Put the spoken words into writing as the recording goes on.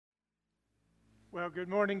Well, good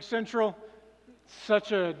morning, Central.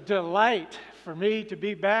 Such a delight for me to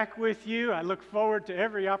be back with you. I look forward to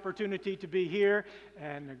every opportunity to be here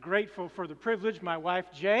and grateful for the privilege. My wife,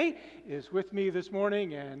 Jay, is with me this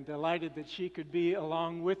morning and delighted that she could be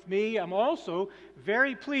along with me. I'm also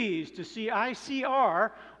very pleased to see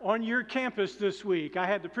ICR on your campus this week. I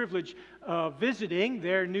had the privilege of visiting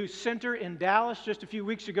their new center in Dallas just a few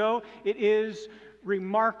weeks ago. It is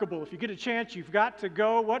remarkable. If you get a chance, you've got to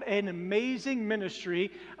go. What an amazing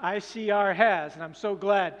ministry ICR has. And I'm so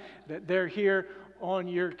glad that they're here on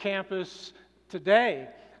your campus today.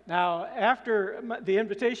 Now, after the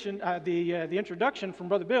introduction from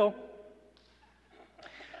Brother Bill,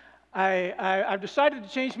 I've decided to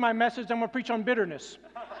change my message. I'm going to preach on bitterness.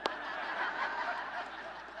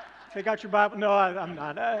 Take out your Bible. No, I'm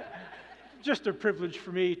not. Just a privilege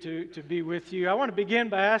for me to be with you. I want to begin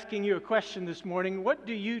by asking you a question this morning. What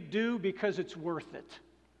do you do because it's worth it?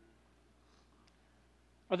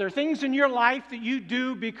 Are there things in your life that you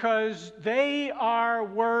do because they are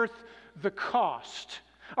worth the cost?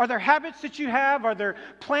 Are there habits that you have? Are there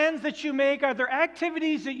plans that you make? Are there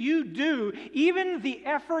activities that you do? Even the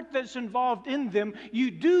effort that's involved in them, you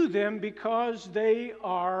do them because they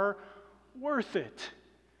are worth it.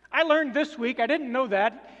 I learned this week, I didn't know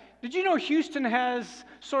that. Did you know Houston has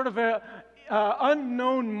sort of a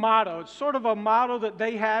unknown motto? It's sort of a motto that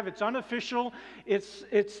they have. It's unofficial. It's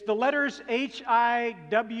the letters H-I-W-I,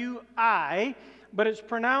 but it's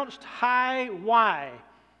pronounced Hi-Y.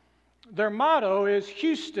 Their motto is,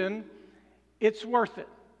 Houston, it's worth it.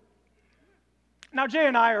 Now, Jay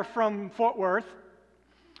and I are from Fort Worth,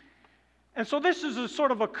 and so this is a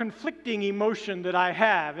sort of a conflicting emotion that I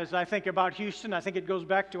have as I think about Houston. I think it goes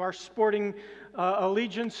back to our sporting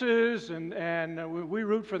allegiances, and we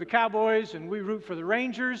root for the Cowboys and we root for the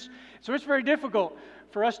Rangers. So it's very difficult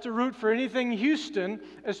for us to root for anything Houston,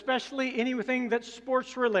 especially anything that's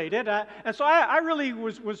sports related. And so I really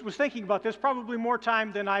was thinking about this, probably more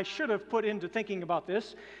time than I should have put into thinking about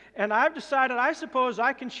this. And I've decided I suppose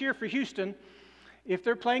I can cheer for Houston if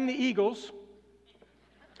they're playing the Eagles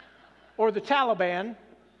or the Taliban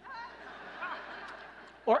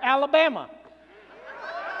or Alabama.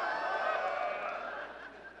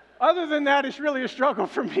 Other than that, it's really a struggle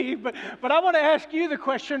for me, but I want to ask you the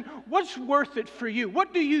question, what's worth it for you?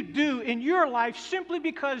 What do you do in your life simply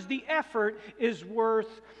because the effort is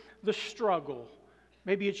worth the struggle?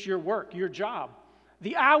 Maybe it's your work, your job.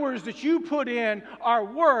 The hours that you put in are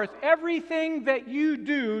worth everything that you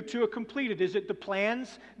do to complete it. Is it the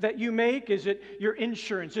plans that you make? Is it your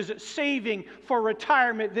insurance? Is it saving for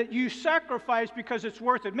retirement that you sacrifice because it's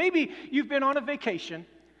worth it? Maybe you've been on a vacation.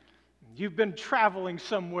 You've been traveling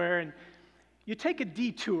somewhere and you take a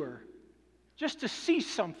detour just to see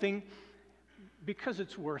something because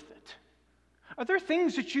it's worth it. Are there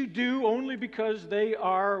things that you do only because they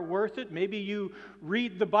are worth it? Maybe you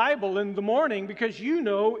read the Bible in the morning because you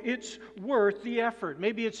know it's worth the effort.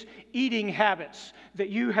 Maybe it's eating habits that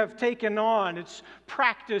you have taken on. It's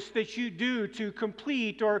practice that you do to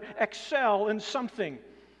complete or excel in something.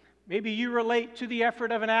 Maybe you relate to the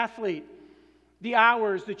effort of an athlete. The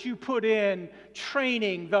hours that you put in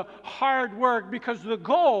training, the hard work, because the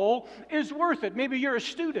goal is worth it. Maybe you're a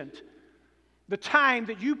student. The time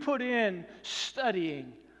that you put in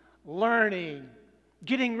studying, learning,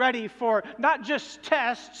 getting ready for not just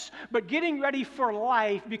tests, but getting ready for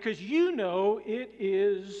life because you know it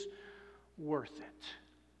is worth it.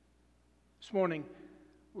 This morning,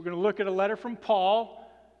 we're going to look at a letter from Paul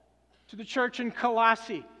to the church in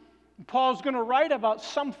Colossae. And Paul's going to write about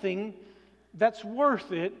something that's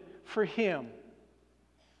worth it for him.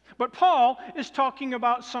 But Paul is talking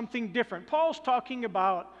about something different. Paul's talking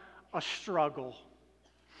about a struggle.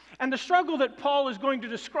 And the struggle that Paul is going to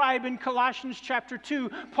describe in Colossians chapter 2,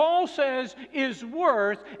 Paul says is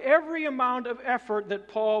worth every amount of effort that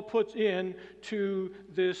Paul puts in to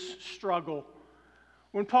this struggle.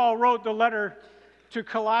 When Paul wrote the letter to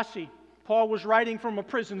Colossae, Paul was writing from a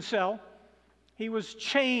prison cell. He was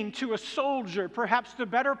chained to a soldier, perhaps the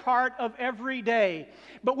better part of every day.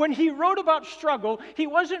 But when he wrote about struggle, he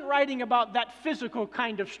wasn't writing about that physical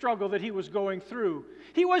kind of struggle that he was going through.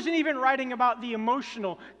 He wasn't even writing about the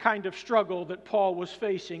emotional kind of struggle that Paul was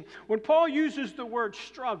facing. When Paul uses the word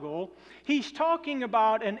struggle, he's talking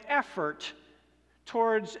about an effort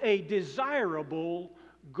towards a desirable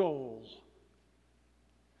goal.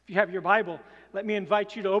 If you have your Bible, let me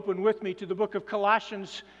invite you to open with me to the book of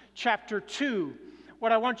Colossians chapter 2.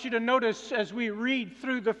 What I want you to notice as we read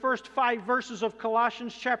through the first 5 verses of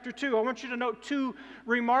Colossians chapter 2, I want you to note 2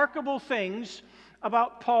 remarkable things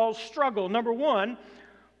about Paul's struggle. Number one,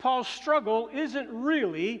 Paul's struggle isn't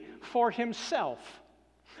really for himself.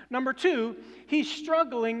 Number two, he's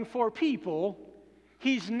struggling for people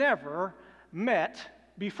he's never met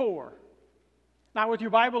before. Now, with your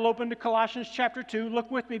Bible open to Colossians chapter 2,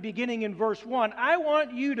 look with me beginning in verse 1. I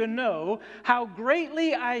want you to know how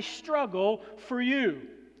greatly I struggle for you,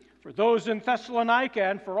 for those in Thessalonica,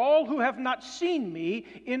 and for all who have not seen me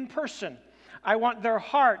in person. I want their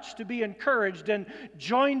hearts to be encouraged and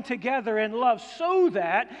joined together in love, so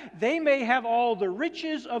that they may have all the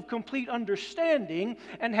riches of complete understanding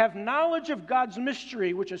and have knowledge of God's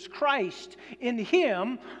mystery, which is Christ. In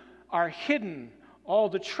Him are hidden all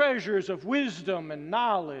the treasures of wisdom and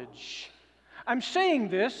knowledge. I'm saying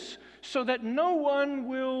this so that no one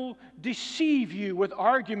will deceive you with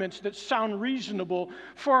arguments that sound reasonable,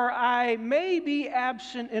 for I may be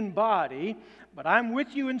absent in body, but I'm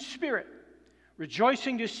with you in spirit,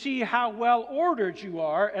 rejoicing to see how well ordered you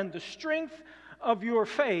are and the strength of your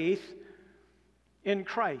faith in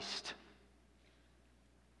Christ.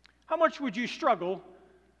 How much would you struggle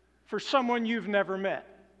for someone you've never met?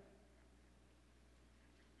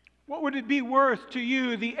 What would it be worth to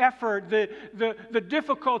you, the effort, the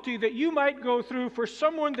difficulty that you might go through for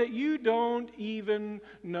someone that you don't even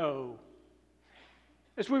know?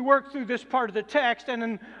 As we work through this part of the text and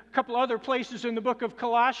in a couple other places in the book of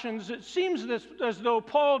Colossians, it seems as though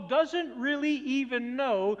Paul doesn't really even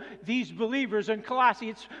know these believers in Colossae.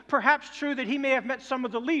 It's perhaps true that he may have met some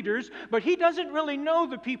of the leaders, but he doesn't really know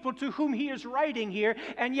the people to whom he is writing here,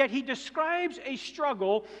 and yet he describes a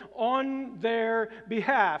struggle on their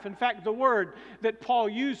behalf. In fact, the word that Paul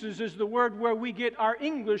uses is the word where we get our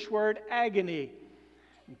English word agony.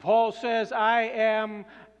 And Paul says, I am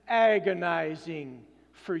agonizing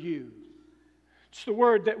for you. It's the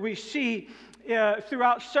word that we see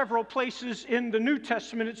throughout several places in the New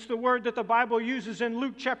Testament. It's the word that the Bible uses in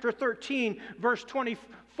Luke chapter 13, verse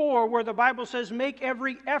 24, where the Bible says, make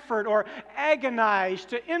every effort or agonize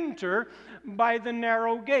to enter by the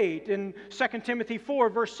narrow gate. In 2 Timothy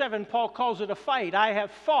 4, verse 7, Paul calls it a fight. I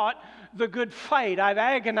have fought the good fight. I've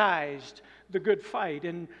agonized the good fight.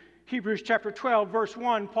 In Hebrews chapter 12, verse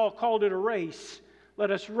 1, Paul called it a race.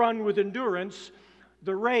 Let us run with endurance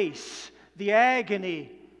the race, the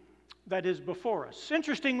agony that is before us.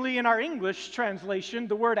 Interestingly, in our English translation,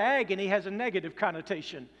 the word agony has a negative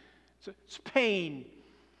connotation. It's pain.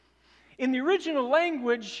 In the original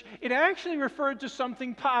language, it actually referred to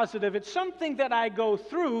something positive. It's something that I go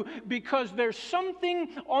through because there's something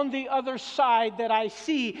on the other side that I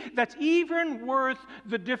see that's even worth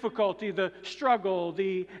the difficulty, the struggle,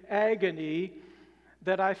 the agony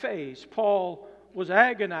that I face. Paul was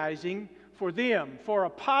agonizing for them, for a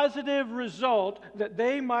positive result that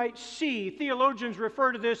they might see. Theologians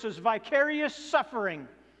refer to this as vicarious suffering.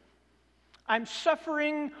 I'm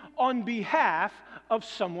suffering on behalf of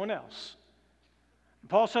someone else.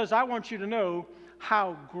 Paul says, I want you to know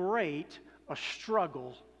how great a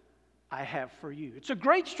struggle I have for you. It's a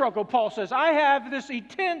great struggle, Paul says. I have this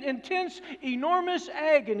intense, enormous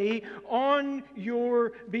agony on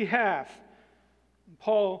your behalf.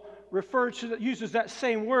 Paul uses that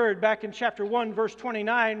same word back in chapter 1, verse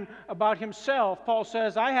 29 about himself. Paul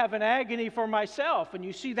says, I have an agony for myself. And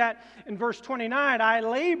you see that in verse 29. I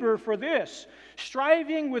labor for this,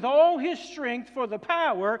 striving with all his strength for the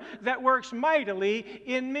power that works mightily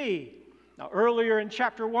in me. Now, earlier in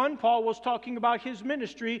chapter 1, Paul was talking about his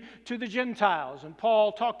ministry to the Gentiles. And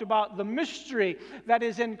Paul talked about the mystery that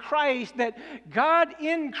is in Christ, that God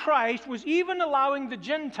in Christ was even allowing the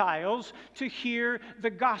Gentiles to hear the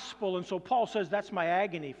gospel. And so Paul says, that's my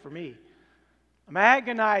agony for me. I'm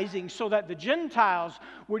agonizing so that the Gentiles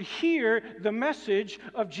would hear the message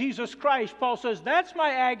of Jesus Christ. Paul says, that's my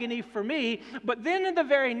agony for me. But then in the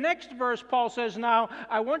very next verse, Paul says, now,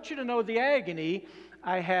 I want you to know the agony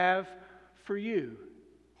I have for you.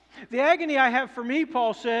 The agony I have for me,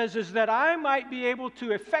 Paul says, is that I might be able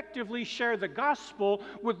to effectively share the gospel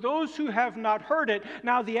with those who have not heard it.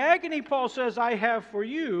 Now, the agony, Paul says, I have for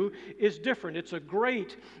you is different. It's a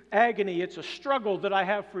great agony. It's a struggle that I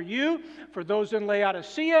have for you, for those in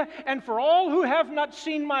Laodicea, and for all who have not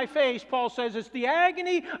seen my face. Paul says, it's the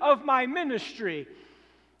agony of my ministry.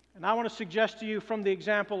 And I want to suggest to you from the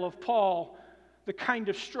example of Paul, the kind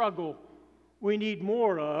of struggle we need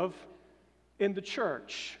more of in the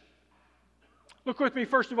church. Look with me,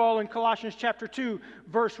 first of all, in Colossians chapter 2,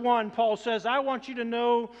 verse 1. Paul says, I want you to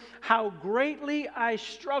know how greatly I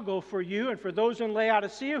struggle for you and for those in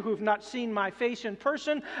Laodicea who have not seen my face in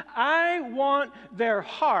person. I want their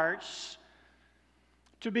hearts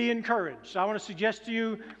to be encouraged. I want to suggest to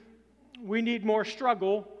you we need more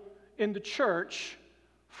struggle in the church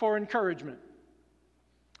for encouragement.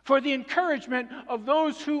 for the encouragement of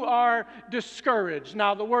those who are discouraged.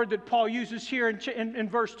 Now, the word that Paul uses here in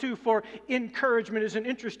verse 2 for encouragement is an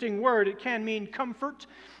interesting word. It can mean comfort.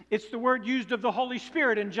 It's the word used of the Holy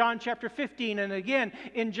Spirit in John chapter 15, and again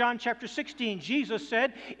in John chapter 16. Jesus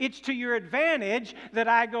said, "It's to your advantage that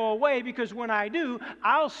I go away, because when I do,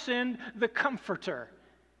 I'll send the Comforter,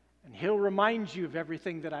 and He'll remind you of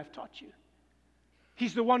everything that I've taught you."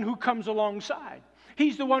 He's the one who comes alongside.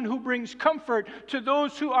 He's the one who brings comfort to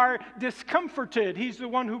those who are discomforted. He's the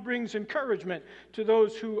one who brings encouragement to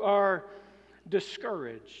those who are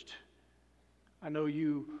discouraged. I know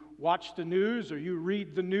you watch the news or you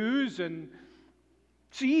read the news, and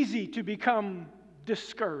it's easy to become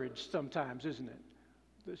discouraged sometimes, isn't it?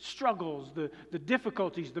 The struggles, the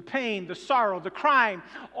difficulties, the pain, the sorrow, the crime,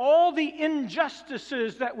 all the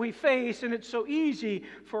injustices that we face, and it's so easy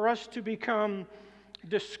for us to become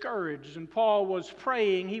discouraged. And Paul was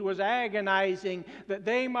praying, he was agonizing that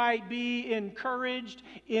they might be encouraged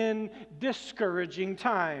in discouraging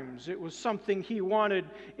times. It was something he wanted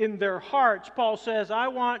in their hearts. Paul says, I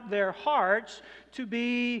want their hearts to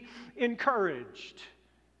be encouraged.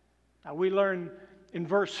 Now we learn in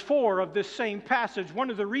verse 4 of this same passage, one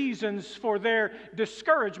of the reasons for their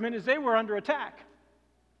discouragement is they were under attack.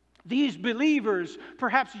 These believers,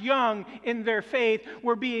 perhaps young in their faith,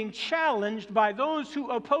 were being challenged by those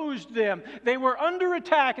who opposed them. They were under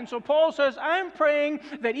attack, and so Paul says, I'm praying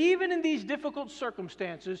that even in these difficult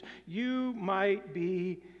circumstances, you might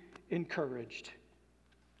be encouraged.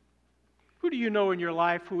 Who do you know in your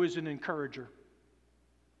life who is an encourager?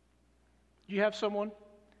 Do you have someone?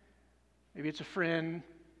 Maybe it's a friend,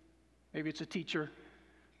 maybe it's a teacher,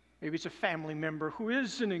 maybe it's a family member who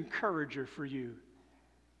is an encourager for you.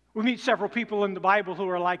 We meet several people in the Bible who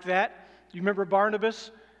are like that. Do you remember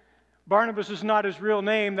Barnabas? Barnabas is not his real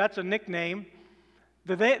name, that's a nickname.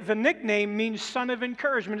 The nickname means son of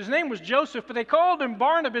encouragement. His name was Joseph, but they called him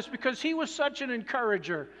Barnabas because he was such an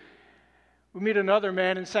encourager. We meet another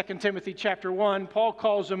man in 2 Timothy chapter 1. Paul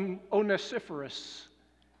calls him Onesiphorus.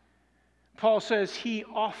 Paul says, he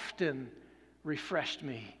often refreshed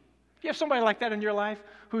me. Do you have somebody like that in your life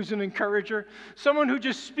who's an encourager? Someone who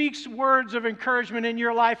just speaks words of encouragement in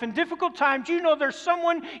your life. In difficult times, you know there's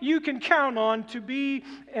someone you can count on to be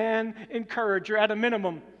an encourager at a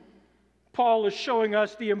minimum. Paul is showing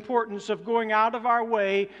us the importance of going out of our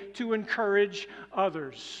way to encourage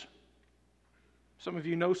others. Some of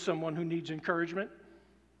you know someone who needs encouragement.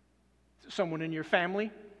 Someone in your family.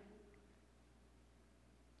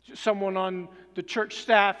 Someone on the church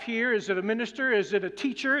staff here. Is it a minister? Is it a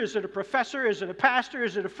teacher? Is it a professor? Is it a pastor?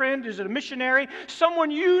 Is it a friend? Is it a missionary? Someone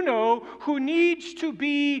you know who needs to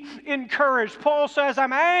be encouraged. Paul says,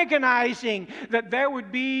 I'm agonizing that there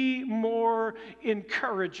would be more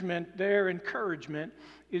encouragement. Their encouragement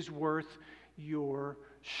is worth your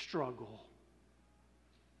struggle.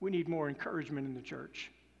 We need more encouragement in the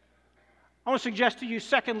church. I want to suggest to you,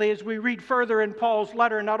 secondly, as we read further in Paul's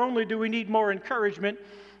letter, not only do we need more encouragement,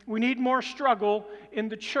 we need more struggle in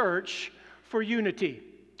the church for unity.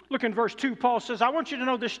 Look in verse 2, Paul says, I want you to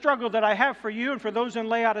know this struggle that I have for you and for those in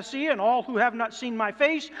Laodicea and all who have not seen my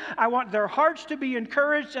face. I want their hearts to be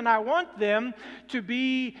encouraged, and I want them to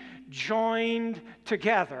be joined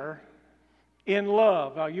together in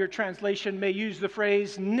love. Your translation may use the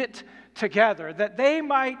phrase knit together, that they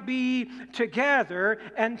might be together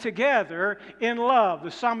and together in love.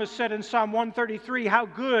 The psalmist said in Psalm 133, how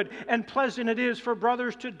good and pleasant it is for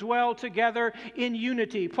brothers to dwell together in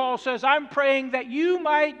unity. Paul says, I'm praying that you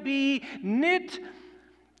might be knit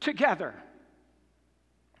together.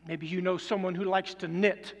 Maybe you know someone who likes to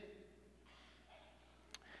knit.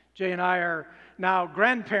 Jay and I are now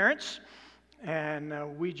grandparents,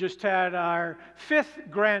 and we just had our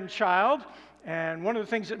 5th grandchild. And one of the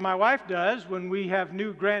things that my wife does when we have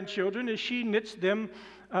new grandchildren is she knits them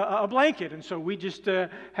a blanket. And so we just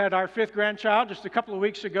had our 5th grandchild just a couple of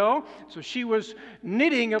weeks ago. So she was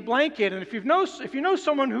knitting a blanket. And if you know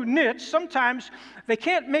someone who knits, sometimes they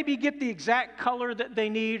can't maybe get the exact color that they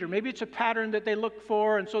need, or maybe it's a pattern that they look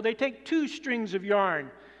for. And so they take 2 strings of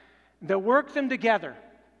yarn. They'll work them together.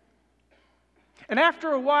 And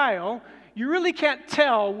after a while, you really can't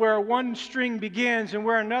tell where one string begins and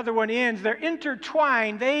where another one ends. They're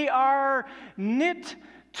intertwined. They are knit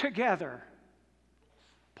together.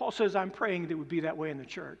 Paul says, I'm praying that it would be that way in the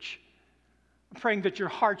church. I'm praying that your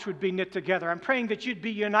hearts would be knit together. I'm praying that you'd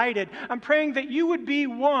be united. I'm praying that you would be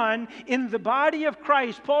one in the body of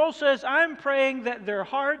Christ. Paul says, I'm praying that their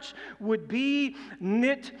hearts would be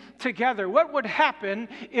knit together. What would happen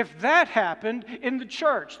if that happened in the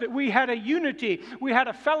church? That we had a unity, we had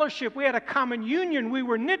a fellowship, we had a common union, we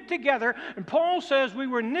were knit together. And Paul says we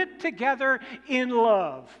were knit together in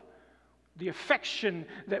love. The affection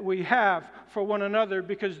that we have for one another,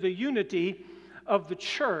 because the unity of the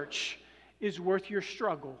church is worth your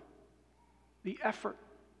struggle. The effort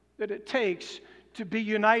that it takes to be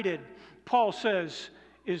united, Paul says,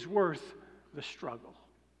 is worth the struggle.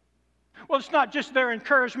 Well, it's not just their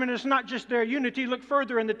encouragement, it's not just their unity. Look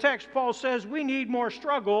further in the text. Paul says we need more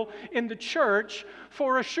struggle in the church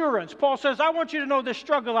for assurance. Paul says, I want you to know the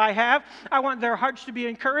struggle I have. I want their hearts to be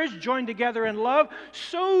encouraged, joined together in love,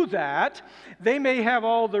 so that they may have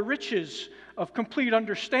all the riches of complete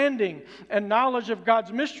understanding and knowledge of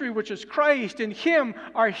God's mystery, which is Christ. In Him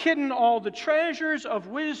are hidden all the treasures of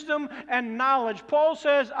wisdom and knowledge. Paul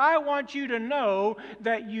says, I want you to know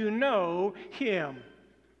that you know Him.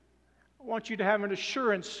 I want you to have an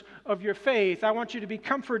assurance of your faith. I want you to be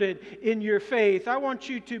comforted in your faith. I want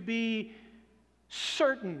you to be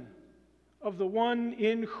certain of the one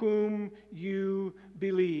in whom you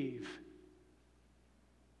believe.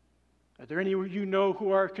 Are there any of you know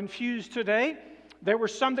who are confused today? There were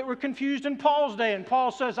some that were confused in Paul's day, and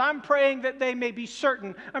Paul says, I'm praying that they may be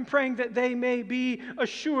certain. I'm praying that they may be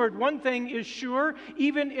assured. One thing is sure,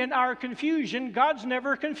 even in our confusion, God's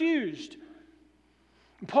never confused.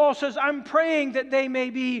 Paul says, I'm praying that they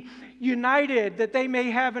may be united, that they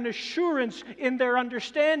may have an assurance in their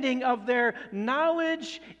understanding of their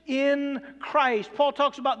knowledge in Christ. Paul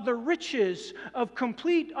talks about the riches of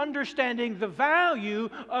complete understanding, the value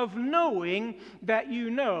of knowing that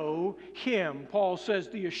you know Him. Paul says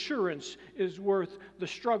the assurance is worth the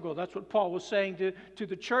struggle. That's what Paul was saying to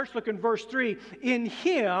the church. Look in verse 3. In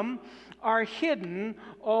Him are hidden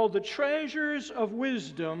all the treasures of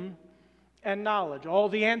wisdom and knowledge. All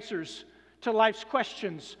the answers to life's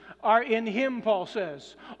questions are in Him, Paul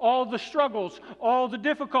says. All the struggles, all the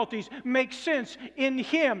difficulties make sense in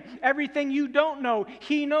Him. Everything you don't know,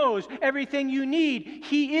 He knows. Everything you need,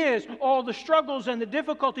 He is. All the struggles and the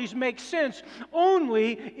difficulties make sense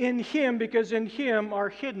only in Him, because in Him are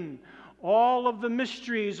hidden all of the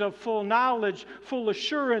mysteries of full knowledge, full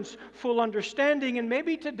assurance, full understanding. And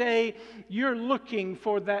maybe today you're looking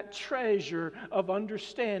for that treasure of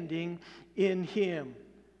understanding in Him.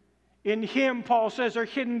 In Him, Paul says, are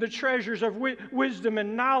hidden the treasures of wisdom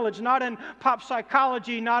and knowledge, not in pop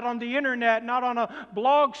psychology, not on the internet, not on a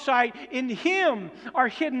blog site. In Him are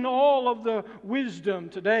hidden all of the wisdom.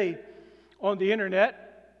 Today on the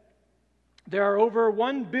internet, there are over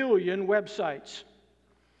 1 billion websites.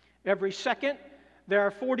 Every second, there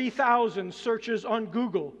are 40,000 searches on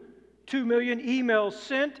Google, 2 million emails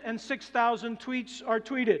sent, and 6,000 tweets are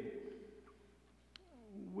tweeted.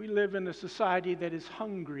 We live in a society that is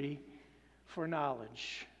hungry for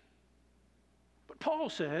knowledge. But Paul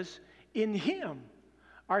says, in Him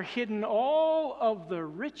are hidden all of the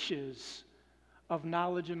riches of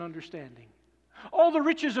knowledge and understanding. All the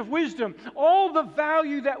riches of wisdom, all the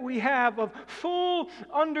value that we have of full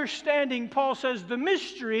understanding. Paul says the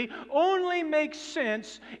mystery only makes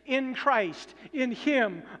sense in Christ. In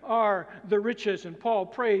Him are the riches. And Paul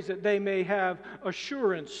prays that they may have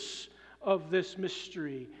assurance of this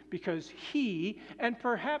mystery, because He, and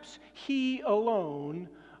perhaps He alone,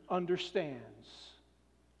 understands.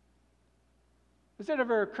 Has it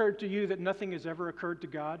ever occurred to you that nothing has ever occurred to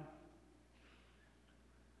God?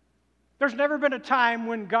 There's never been a time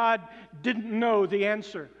when God didn't know the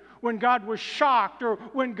answer, when God was shocked, or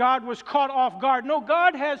when God was caught off guard. No,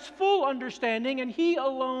 God has full understanding, and He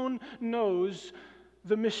alone knows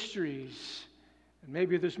the mysteries. And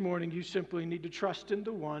maybe this morning you simply need to trust in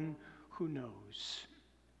the one who knows.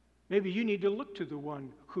 Maybe you need to look to the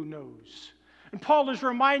one who knows. And Paul is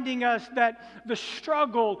reminding us that the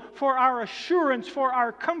struggle for our assurance, for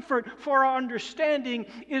our comfort, for our understanding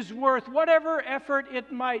is worth whatever effort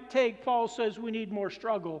it might take. Paul says we need more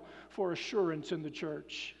struggle for assurance in the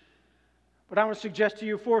church. But I want to suggest to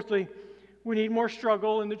you, fourthly, we need more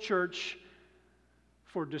struggle in the church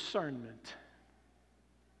for discernment.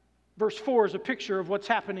 Verse 4 is a picture of what's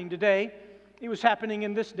happening today. It was happening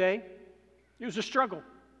in this day. It was a struggle.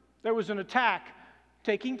 There was an attack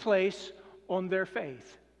taking place on their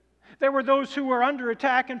faith. There were those who were under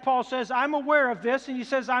attack, and Paul says, I'm aware of this, and he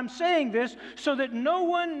says, I'm saying this so that no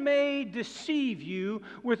one may deceive you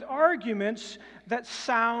with arguments that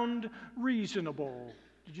sound reasonable.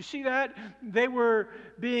 Did you see that? They were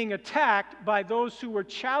being attacked by those who were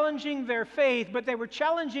challenging their faith, but they were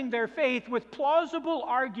challenging their faith with plausible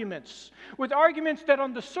arguments, with arguments that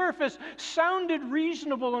on the surface sounded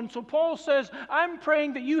reasonable. And so Paul says, I'm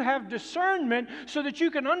praying that you have discernment so that you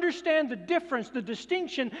can understand the difference, the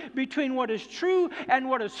distinction between what is true and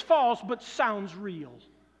what is false, but sounds real.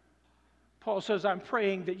 Paul says, I'm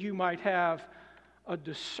praying that you might have a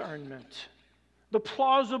discernment. The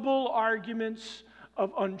plausible arguments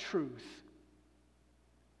of untruth.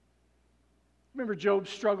 Remember Job's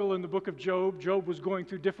struggle in the book of Job? Job was going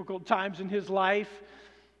through difficult times in his life,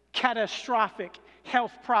 catastrophic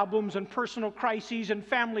health problems and personal crises and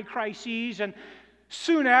family crises. And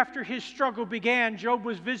soon after his struggle began, Job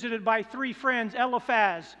was visited by three friends,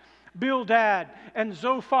 Eliphaz, Bildad, and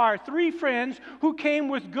Zophar, three friends who came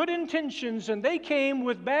with good intentions, and they came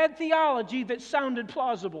with bad theology that sounded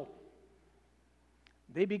plausible.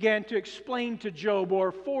 They began to explain to Job,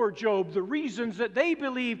 or for Job, the reasons that they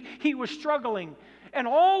believed he was struggling. And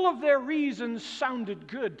all of their reasons sounded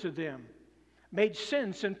good to them, made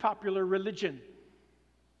sense in popular religion.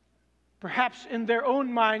 Perhaps in their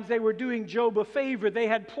own minds they were doing Job a favor. They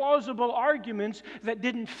had plausible arguments that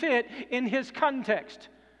didn't fit in his context.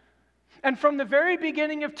 And from the very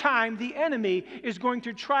beginning of time, the enemy is going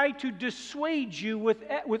to try to dissuade you with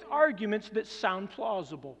arguments that sound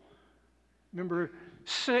plausible. Remember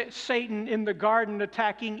Satan in the garden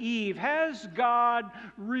attacking Eve. Has God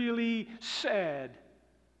really said?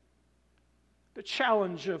 The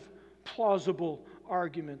challenge of plausible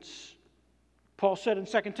arguments. Paul said in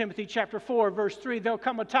 2 Timothy chapter 4, verse 3, there'll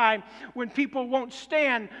come a time when people won't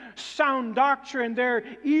stand sound doctrine. Their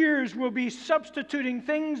ears will be substituting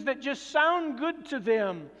things that just sound good to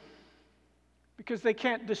them because they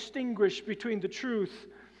can't distinguish between the truth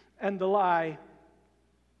and the lie.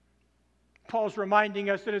 Paul's reminding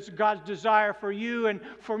us that it's God's desire for you and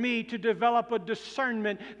for me to develop a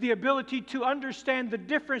discernment, the ability to understand the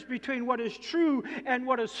difference between what is true and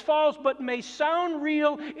what is false, but may sound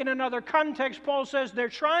real in another context. Paul says they're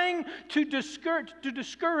trying to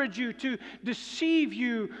discourage you, to deceive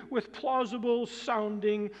you with plausible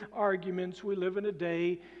sounding arguments. We live in a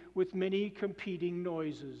day with many competing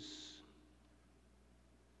noises,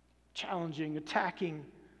 challenging, attacking,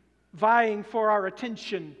 vying for our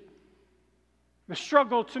attention. The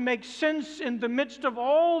struggle to make sense in the midst of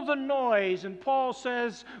all the noise. And Paul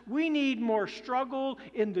says we need more struggle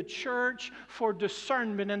in the church for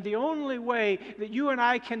discernment. And the only way that you and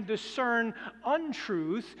I can discern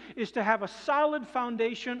untruth is to have a solid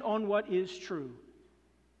foundation on what is true.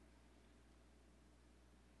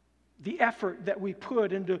 The effort that we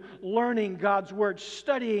put into learning God's Word,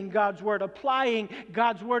 studying God's Word, applying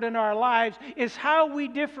God's Word in our lives is how we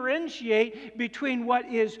differentiate between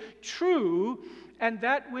what is true and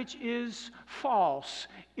that which is false.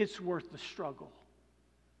 It's worth the struggle.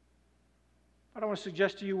 But I want to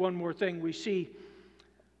suggest to you one more thing we see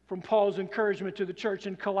from Paul's encouragement to the church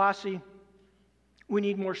in Colossae. We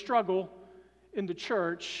need more struggle in the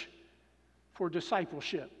church for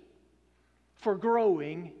discipleship, for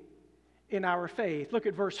growing in our faith. Look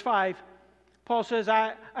at verse 5. Paul says,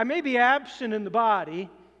 I may be absent in the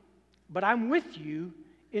body, but I'm with you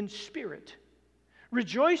in spirit,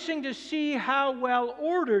 rejoicing to see how well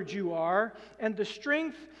ordered you are and the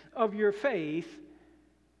strength of your faith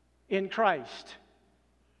in Christ.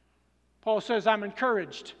 Paul says, I'm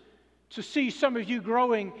encouraged to see some of you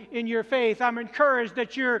growing in your faith. I'm encouraged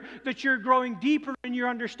that you're growing deeper in your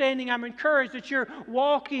understanding. I'm encouraged that you're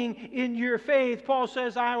walking in your faith. Paul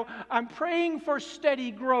says, I'm praying for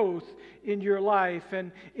steady growth in your life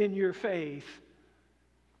and in your faith.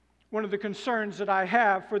 One of the concerns that I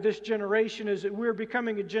have for this generation is that we're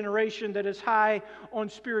becoming a generation that is high on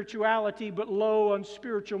spirituality but low on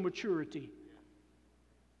spiritual maturity.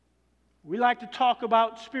 We like to talk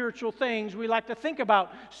about spiritual things. We like to think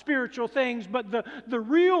about spiritual things, but the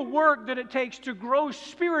real work that it takes to grow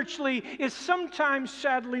spiritually is sometimes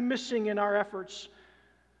sadly missing in our efforts.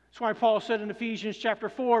 That's why Paul said in Ephesians chapter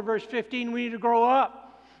 4, verse 15, we need to grow up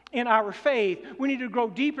in our faith. We need to grow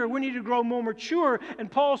deeper. We need to grow more mature.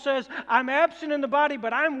 And Paul says, I'm absent in the body,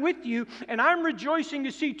 but I'm with you, and I'm rejoicing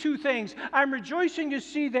to see two things. I'm rejoicing to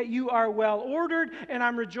see that you are well ordered, and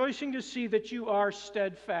I'm rejoicing to see that you are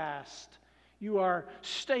steadfast. You are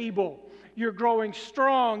stable. You're growing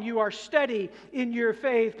strong. You are steady in your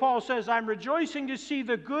faith. Paul says, I'm rejoicing to see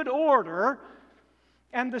the good order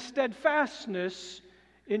and the steadfastness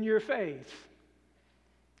in your faith.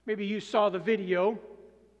 Maybe you saw the video.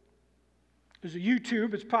 There's a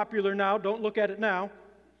YouTube. It's popular now. Don't look at it now.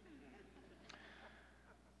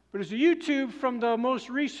 But there's a YouTube from the most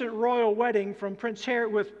recent royal wedding from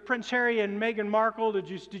with Prince Harry and Meghan Markle. Did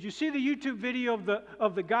you see the YouTube video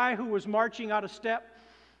of the guy who was marching out of step?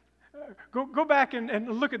 Go back and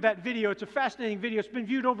look at that video. It's a fascinating video. It's been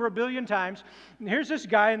viewed over 1 billion times. And here's this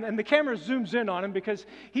guy, and the camera zooms in on him because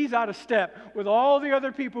he's out of step with all the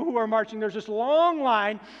other people who are marching. There's this long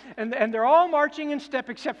line, and they're all marching in step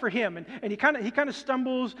except for him. And he kind of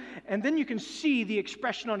stumbles, and then you can see the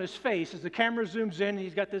expression on his face as the camera zooms in, and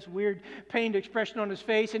he's got this weird pained expression on his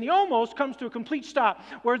face, and he almost comes to a complete stop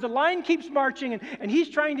where the line keeps marching, and he's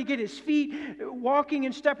trying to get his feet walking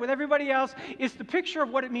in step with everybody else. It's the picture of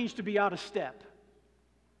what it means to be out of step.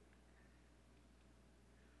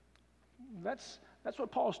 That's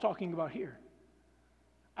what Paul's talking about here.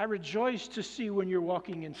 I rejoice to see when you're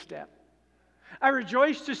walking in step. I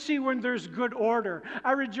rejoice to see when there's good order.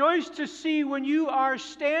 I rejoice to see when you are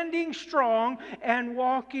standing strong and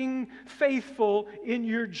walking faithful in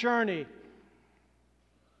your journey.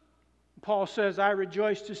 Paul says, I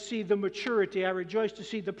rejoice to see the maturity. I rejoice to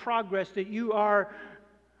see the progress, that you are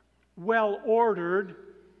well ordered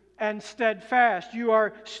and steadfast. You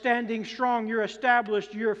are standing strong. You're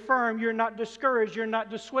established. You're firm. You're not discouraged. You're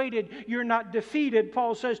not dissuaded. You're not defeated.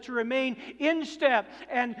 Paul says to remain in step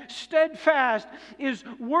and steadfast is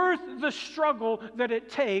worth the struggle that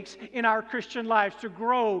it takes in our Christian lives to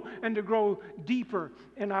grow and to grow deeper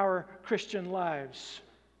in our Christian lives.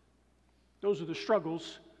 Those are the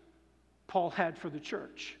struggles Paul had for the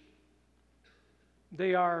church.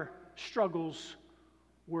 They are struggles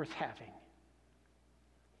worth having.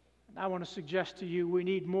 I want to suggest to you we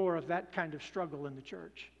need more of that kind of struggle in the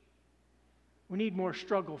church. We need more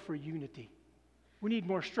struggle for unity. We need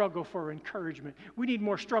more struggle for encouragement. We need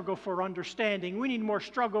more struggle for understanding. We need more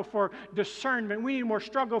struggle for discernment. We need more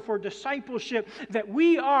struggle for discipleship, that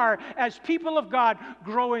we are, as people of God,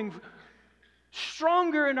 growing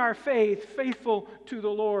stronger in our faith, faithful to the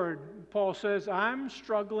Lord. Paul says, I'm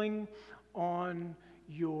struggling on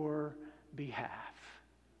your behalf.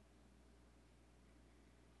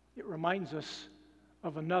 It reminds us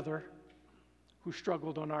of another who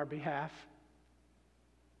struggled on our behalf.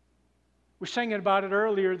 We sang about it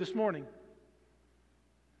earlier this morning,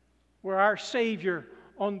 where our Savior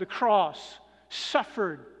on the cross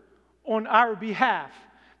suffered on our behalf,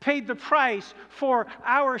 paid the price for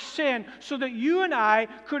our sin so that you and I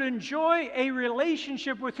could enjoy a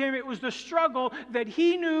relationship with Him. It was the struggle that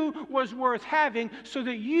He knew was worth having so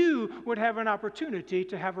that you would have an opportunity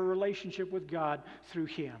to have a relationship with God through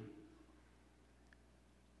Him.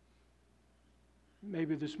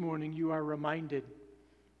 Maybe this morning you are reminded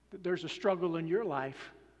that there's a struggle in your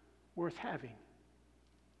life worth having.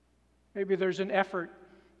 Maybe there's an effort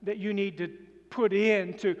that you need to put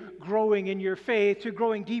into growing in your faith, to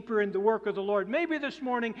growing deeper in the work of the Lord. Maybe this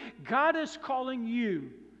morning God is calling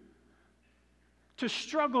you to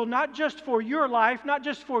struggle not just for your life, not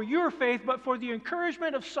just for your faith, but for the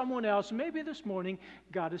encouragement of someone else. Maybe this morning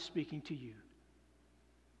God is speaking to you.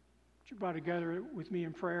 Would you bow together with me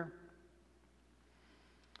in prayer?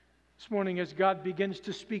 This morning, as God begins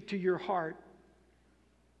to speak to your heart,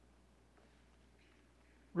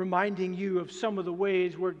 reminding you of some of the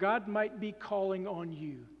ways where God might be calling on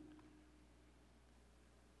you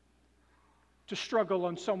to struggle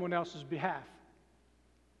on someone else's behalf,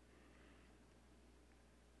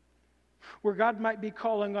 where God might be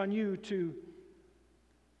calling on you to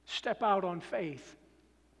step out on faith,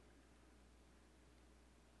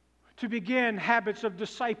 to begin habits of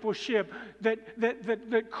discipleship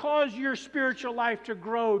that cause your spiritual life to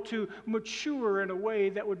grow, to mature in a way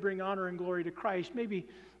that would bring honor and glory to Christ. Maybe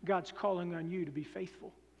God's calling on you to be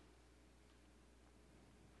faithful.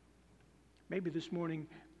 Maybe this morning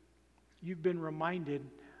you've been reminded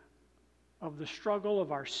of the struggle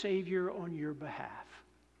of our Savior on your behalf,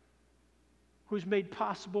 who's made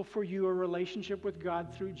possible for you a relationship with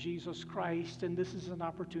God through Jesus Christ, and this is an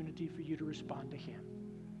opportunity for you to respond to Him.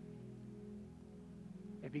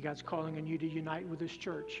 Maybe God's calling on you to unite with His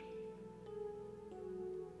church.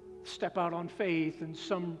 Step out on faith and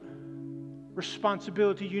some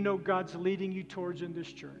responsibility you know God's leading you towards in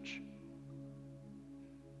this church.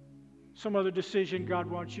 Some other decision God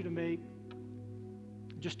wants you to make.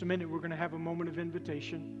 In just a minute, we're going to have a moment of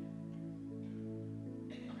invitation.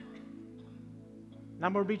 And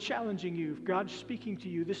I'm going to be challenging you. If God's speaking to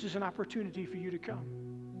you, this is an opportunity for you to come.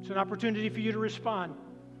 It's an opportunity for you to respond,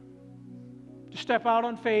 to step out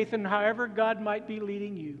on faith and however God might be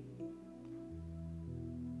leading you.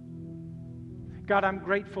 God, I'm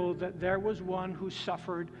grateful that there was one who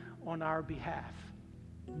suffered on our behalf,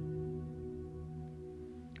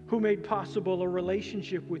 who made possible a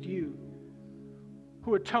relationship with you,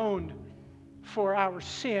 who atoned for our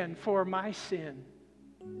sin, for my sin.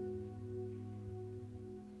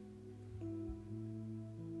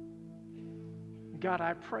 God,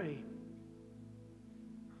 I pray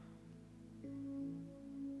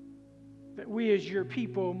that we as your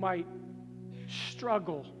people might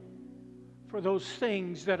struggle for those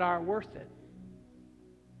things that are worth it,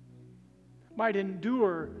 might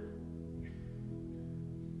endure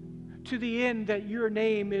to the end that your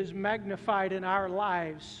name is magnified in our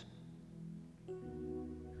lives.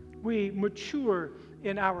 We mature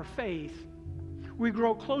in our faith. We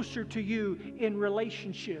grow closer to you in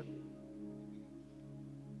relationship.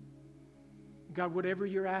 God, whatever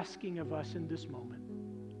you're asking of us in this moment,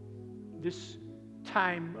 this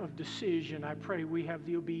time of decision, I pray we have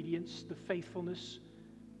the obedience, the faithfulness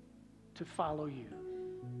to follow you.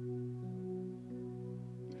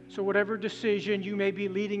 So whatever decision you may be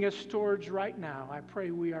leading us towards right now, I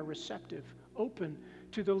pray we are receptive, open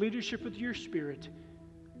to the leadership of your Spirit.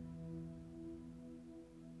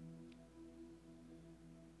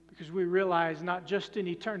 Because we realize not just in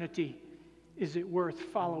eternity is it worth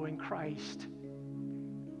following Christ,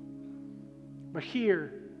 but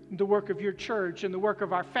here, in the work of your church and the work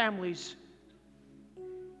of our families,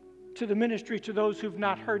 to the ministry to those who've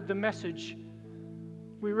not heard the message,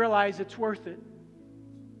 we realize it's worth it.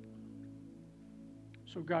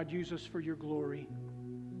 So God, use us for your glory.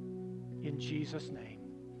 In Jesus' name,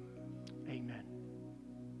 amen.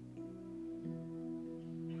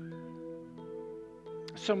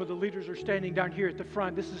 Some of the leaders are standing down here at the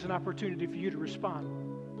front. This is an opportunity for you to respond.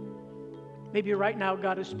 Maybe right now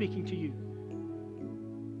God is speaking to you.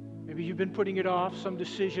 Maybe you've been putting it off, some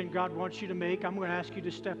decision God wants you to make. I'm going to ask you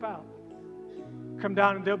to step out. Come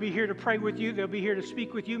down and they'll be here to pray with you. They'll be here to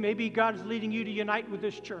speak with you. Maybe God's leading you to unite with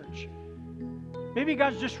this church. Maybe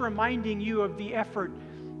God's just reminding you of the effort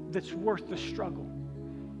that's worth the struggle.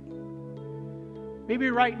 Maybe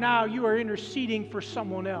right now you are interceding for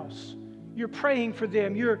someone else. You're praying for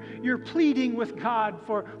them. You're pleading with God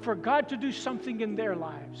for God to do something in their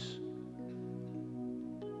lives.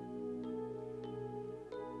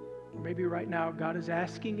 Maybe right now God is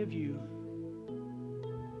asking of you,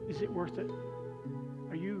 is it worth it?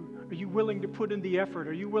 Are you willing to put in the effort?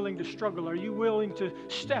 Are you willing to struggle? Are you willing to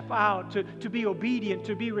step out, to be obedient,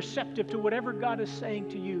 to be receptive to whatever God is saying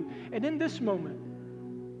to you? And in this moment,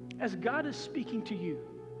 as God is speaking to you,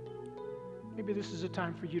 maybe this is a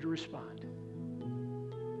time for you to respond.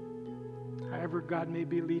 However God may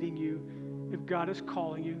be leading you, if God is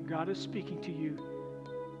calling you, God is speaking to you,